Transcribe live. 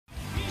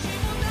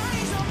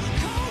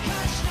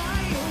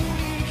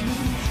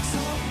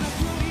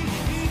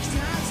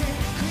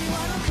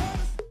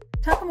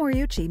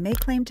Moriuchi may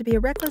claim to be a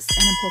reckless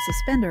and impulsive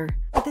spender,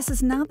 but this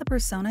is not the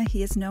persona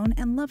he is known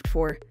and loved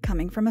for.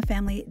 Coming from a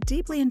family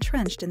deeply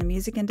entrenched in the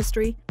music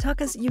industry,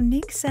 Taka's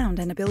unique sound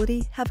and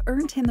ability have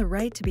earned him the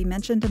right to be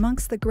mentioned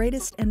amongst the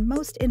greatest and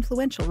most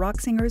influential rock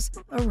singers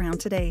around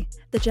today.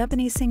 The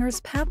Japanese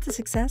singer's path to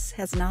success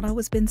has not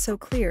always been so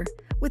clear,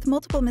 with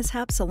multiple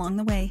mishaps along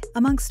the way,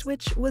 amongst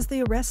which was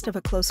the arrest of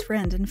a close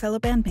friend and fellow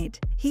bandmate.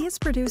 He has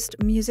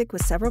produced music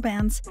with several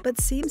bands,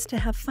 but seems to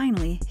have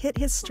finally hit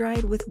his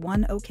stride with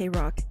One OK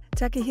Rock.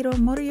 Taka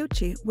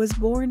Moriuchi was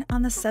born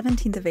on the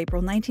 17th of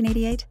April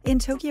 1988 in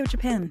Tokyo,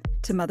 Japan,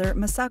 to mother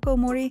Masako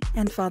Mori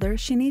and father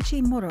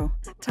Shinichi Moro.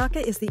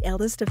 Taka is the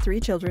eldest of 3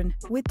 children,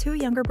 with 2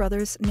 younger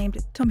brothers named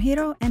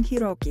Tomohiro and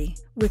Hiroki.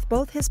 With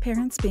both his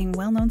parents being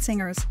well-known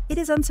singers, it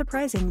is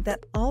unsurprising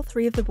that all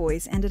 3 of the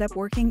boys ended up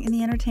working in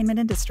the entertainment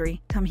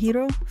industry.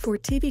 Tomohiro for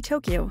TV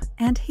Tokyo,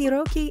 and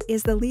Hiroki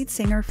is the lead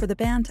singer for the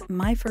band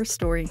My First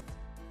Story.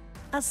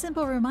 A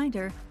simple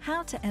reminder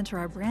how to enter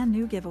our brand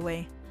new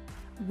giveaway.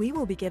 We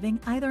will be giving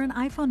either an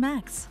iPhone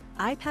Max,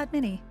 iPad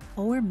mini,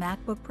 or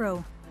MacBook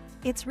Pro.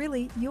 It's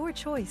really your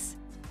choice.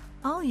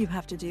 All you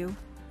have to do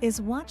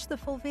is watch the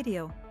full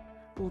video,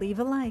 leave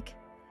a like,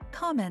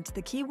 comment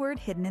the keyword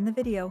hidden in the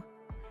video,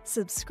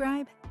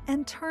 subscribe,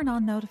 and turn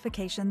on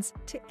notifications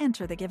to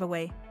enter the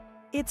giveaway.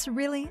 It's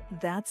really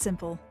that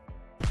simple.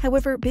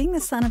 However, being the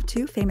son of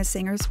 2 famous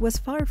singers was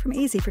far from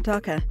easy for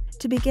Taka.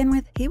 To begin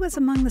with, he was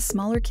among the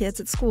smaller kids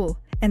at school,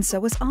 and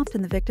so was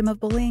often the victim of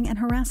bullying and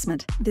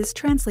harassment. This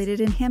translated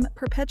in him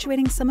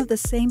perpetuating some of the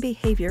same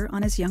behavior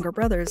on his younger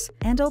brothers,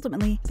 and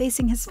ultimately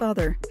facing his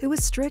father, who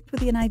was strict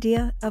with an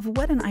idea of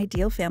what an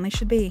ideal family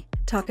should be.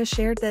 Taka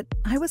shared that,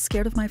 "I was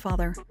scared of my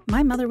father.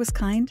 My mother was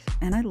kind,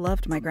 and I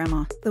loved my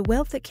grandma." The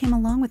wealth that came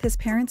along with his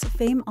parents'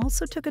 fame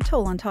also took a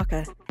toll on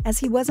Taka, as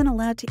he wasn't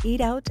allowed to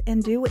eat out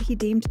and do what he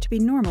deemed to be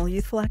normal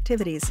youthful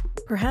activities.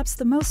 Perhaps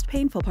the most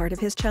painful part of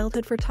his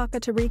childhood for Taka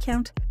to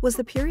recount was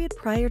the period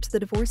prior to the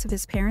divorce of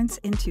his parents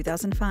in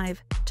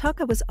 2005.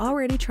 Taka was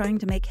already trying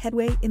to make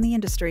headway in the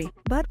industry,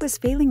 but was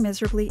failing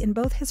miserably in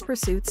both his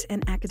pursuits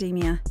and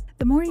academia.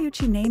 The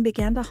Moriuchi name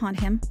began to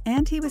haunt him,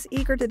 and he was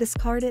eager to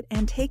discard it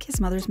and take his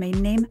mother's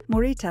maiden name,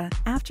 Morita,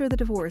 after the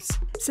divorce.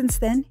 Since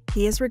then,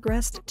 he has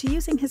regressed to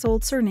using his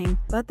old surname,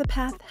 but the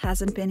path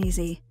hasn't been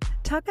easy.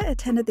 Taka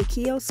attended the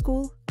Keio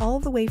school all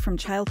the way from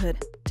childhood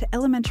to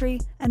elementary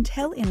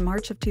until in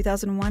March of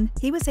 2001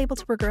 he was able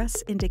to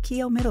progress into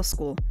Keio Middle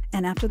School,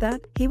 and after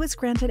that he was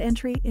granted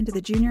entry into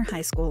the junior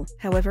high school.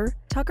 However,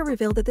 Taka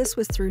revealed that this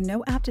was through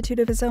no aptitude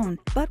of his own,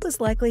 but was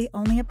likely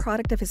only a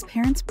product of his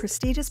parents'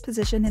 prestigious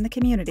position in the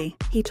community.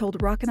 He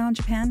told Rockin' On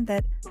Japan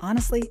that,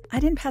 "Honestly, I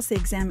didn't pass the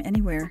exam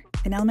anywhere.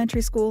 In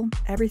elementary school,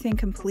 everything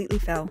completely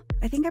fell.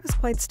 I think I was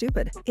quite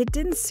stupid. It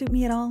didn't suit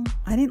me at all.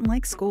 I didn't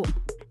like school."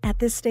 At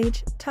this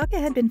stage, Taka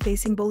had been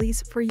facing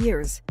bullies for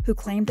years, who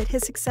claimed that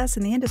his success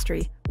in the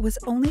industry was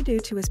only due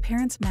to his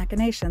parents'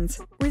 machinations.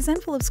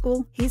 Resentful of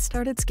school, he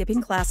started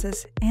skipping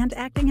classes and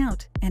acting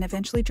out, and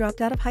eventually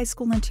dropped out of high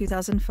school in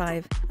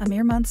 2005, a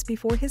mere months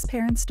before his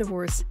parents'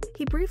 divorce.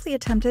 He briefly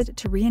attempted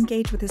to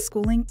re-engage with his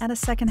schooling at a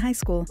second high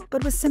school,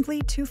 but was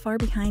simply too far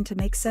behind to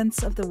make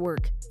sense of the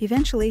work.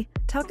 Eventually,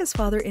 Taka's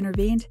father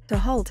intervened to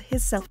halt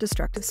his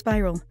self-destructive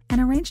spiral, and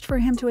arranged for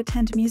him to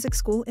attend music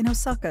school in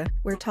Osaka,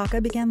 where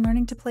Taka began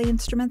learning to play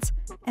instruments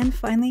and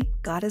finally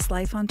got his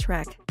life on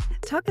track.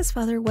 Taka's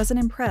father wasn't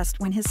impressed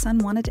when his son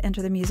wanted to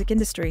enter the music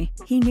industry.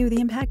 He knew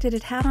the impact it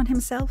had had on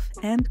himself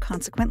and,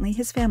 consequently,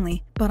 his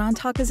family. But on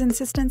Taka's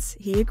insistence,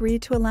 he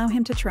agreed to allow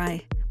him to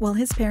try. While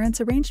his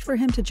parents arranged for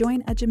him to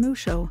join a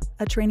jimusho,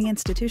 a training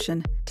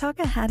institution,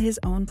 Taka had his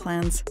own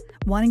plans.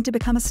 Wanting to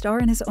become a star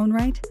in his own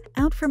right,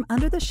 out from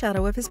under the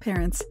shadow of his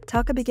parents,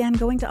 Taka began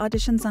going to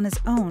auditions on his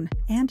own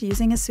and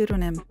using a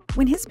pseudonym.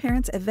 When his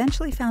parents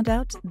eventually found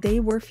out,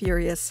 they were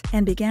furious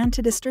and began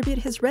to distribute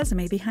his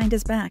resume behind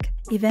his back.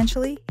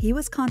 Eventually, he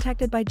was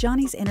contacted by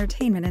Johnny's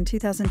Entertainment in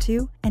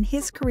 2002, and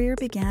his career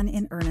began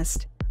in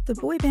earnest. The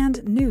boy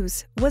band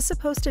News was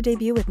supposed to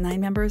debut with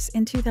 9 members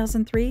in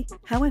 2003.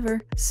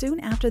 However, soon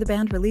after the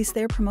band released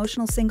their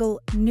promotional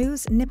single,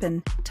 News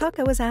Nippon,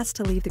 Taka was asked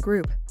to leave the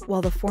group.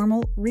 While the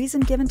formal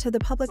reason given to the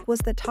public was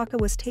that Taka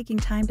was taking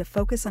time to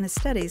focus on his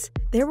studies,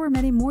 there were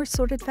many more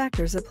sordid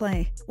factors at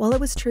play. While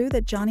it was true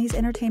that Johnny's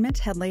Entertainment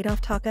had laid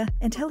off Taka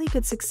until he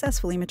could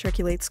successfully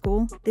matriculate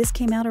school, this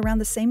came out around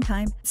the same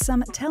time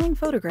some telling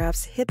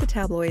photographs hit the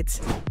tabloids.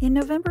 In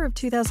November of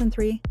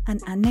 2003, an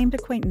unnamed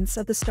acquaintance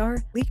of the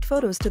star leaked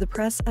photos to the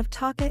press of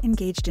Taka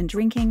engaged in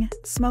drinking,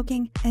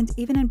 smoking, and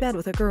even in bed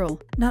with a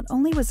girl. Not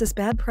only was this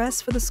bad press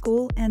for the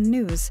school and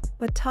News,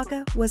 but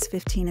Taka was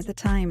 15 at the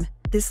time.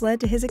 This led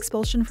to his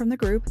expulsion from the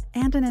group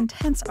and an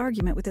intense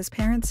argument with his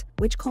parents,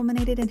 which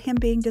culminated in him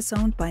being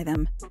disowned by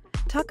them.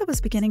 Taka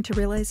was beginning to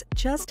realize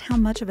just how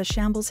much of a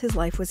shambles his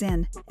life was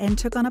in and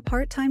took on a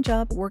part-time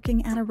job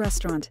working at a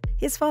restaurant.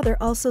 His father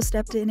also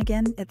stepped in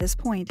again at this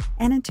point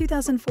and in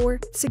 2004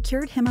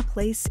 secured him a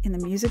place in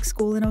the music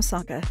school in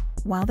Osaka.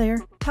 While there,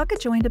 Taka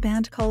joined a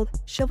band called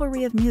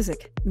Chivalry of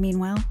Music.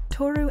 Meanwhile,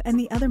 Toru and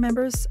the other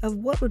members of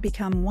what would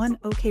become One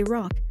OK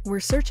Rock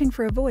were searching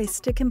for a voice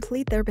to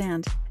complete their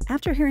band.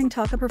 After hearing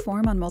Taka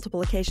perform on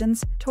multiple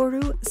occasions,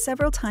 Toru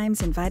several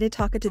times invited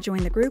Taka to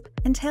join the group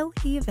until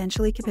he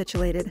eventually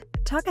capitulated.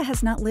 Taka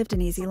has not lived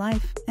an easy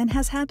life and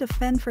has had to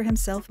fend for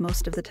himself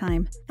most of the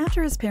time.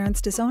 After his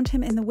parents disowned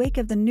him in the wake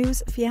of the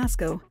news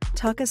fiasco,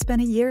 Taka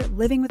spent a year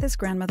living with his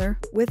grandmother,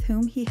 with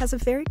whom he has a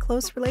very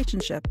close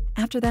relationship.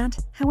 After that,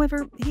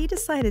 however, he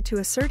decided to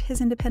assert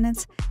his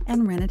independence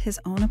and rented his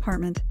own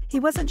apartment. He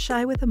wasn't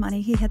shy with the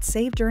money he had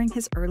saved during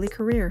his early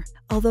career.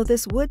 Although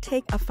this would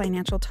take a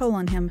financial toll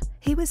on him,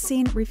 he was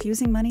seen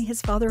refusing money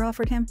his father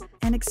offered him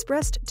and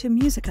expressed to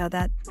Musica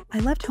that, "I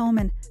left home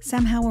and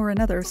somehow or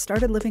another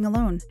started living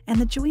alone, and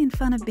the joy and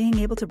fun of being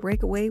able to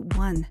break away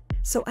won.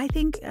 So I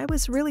think I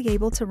was really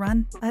able to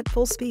run at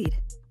full speed."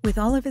 With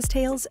all of his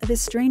tales of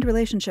his strained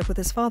relationship with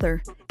his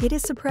father, it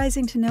is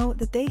surprising to know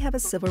that they have a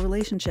civil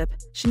relationship.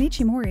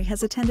 Shinichi Mori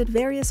has attended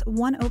various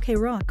One OK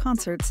Rock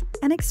concerts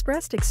and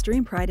expressed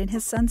extreme pride in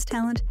his son's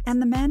talent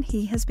and the man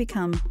he has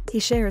become. He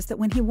shares that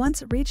when he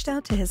once reached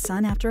out to his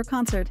son after a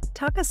concert,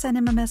 Taka sent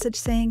him a message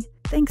saying,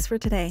 "Thanks for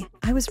today.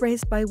 I was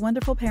raised by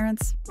wonderful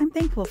parents. I'm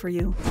thankful for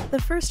you." The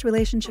first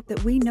relationship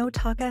that we know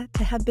Taka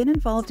to have been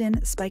involved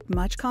in spiked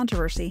much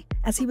controversy,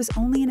 as he was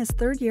only in his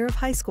third year of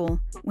high school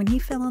when he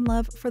fell in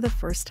love for the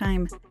first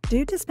time.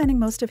 Due to spending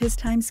most of his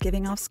time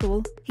skiving off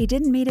school, he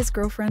didn't meet his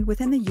girlfriend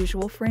within the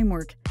usual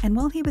framework, and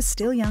while he was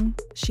still young,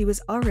 she was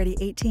already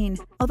 18.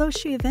 Although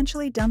she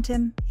eventually dumped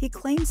him, he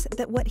claims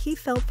that what he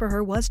felt for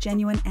her was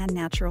genuine and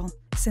natural.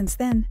 Since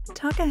then,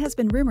 Taka has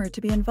been rumored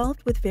to be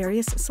involved with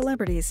various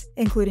celebrities,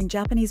 including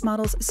Japanese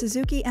models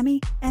Suzuki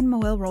Emi and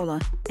Moel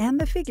Rola, and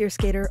the figure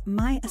skater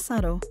Mai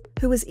Asado,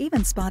 who was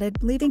even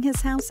spotted leaving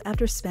his house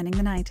after spending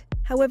the night.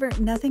 However,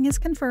 nothing is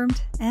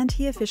confirmed, and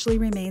he officially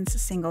remains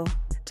single.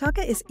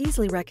 Taka is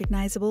easily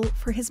recognizable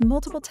for his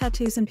multiple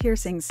tattoos and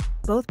piercings,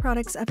 both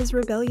products of his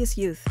rebellious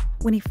youth.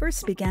 When he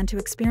first began to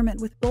experiment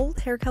with bold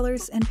hair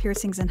colors and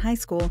piercings in high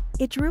school,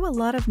 it drew a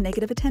lot of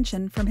negative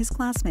attention from his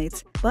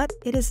classmates, but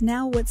it is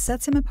now what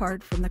sets him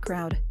apart from the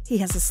crowd. He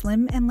has a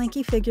slim and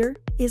lanky figure,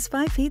 is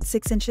 5 feet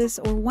 6 inches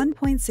or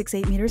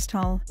 1.68 meters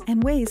tall,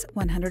 and weighs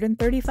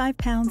 135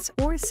 pounds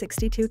or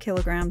 62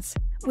 kilograms.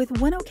 With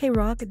One OK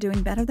Rock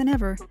doing better than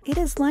ever, it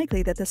is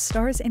likely that the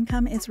star's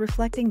income is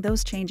reflecting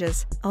those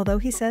changes. Although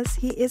he says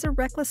he is a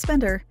reckless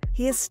spender,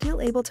 he is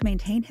still able to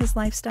maintain his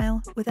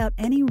lifestyle without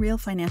any real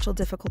financial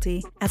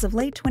difficulty. As of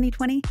late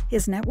 2020,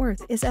 his net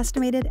worth is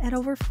estimated at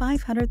over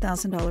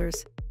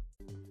 $500,000.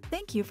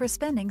 Thank you for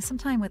spending some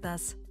time with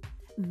us.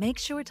 Make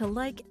sure to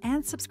like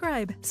and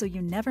subscribe so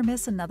you never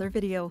miss another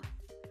video.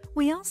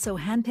 We also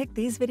handpick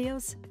these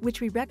videos, which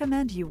we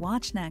recommend you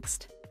watch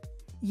next.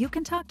 You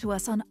can talk to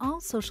us on all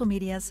social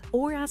medias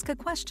or ask a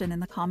question in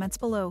the comments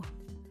below.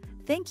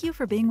 Thank you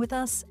for being with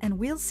us, and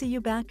we'll see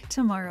you back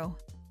tomorrow.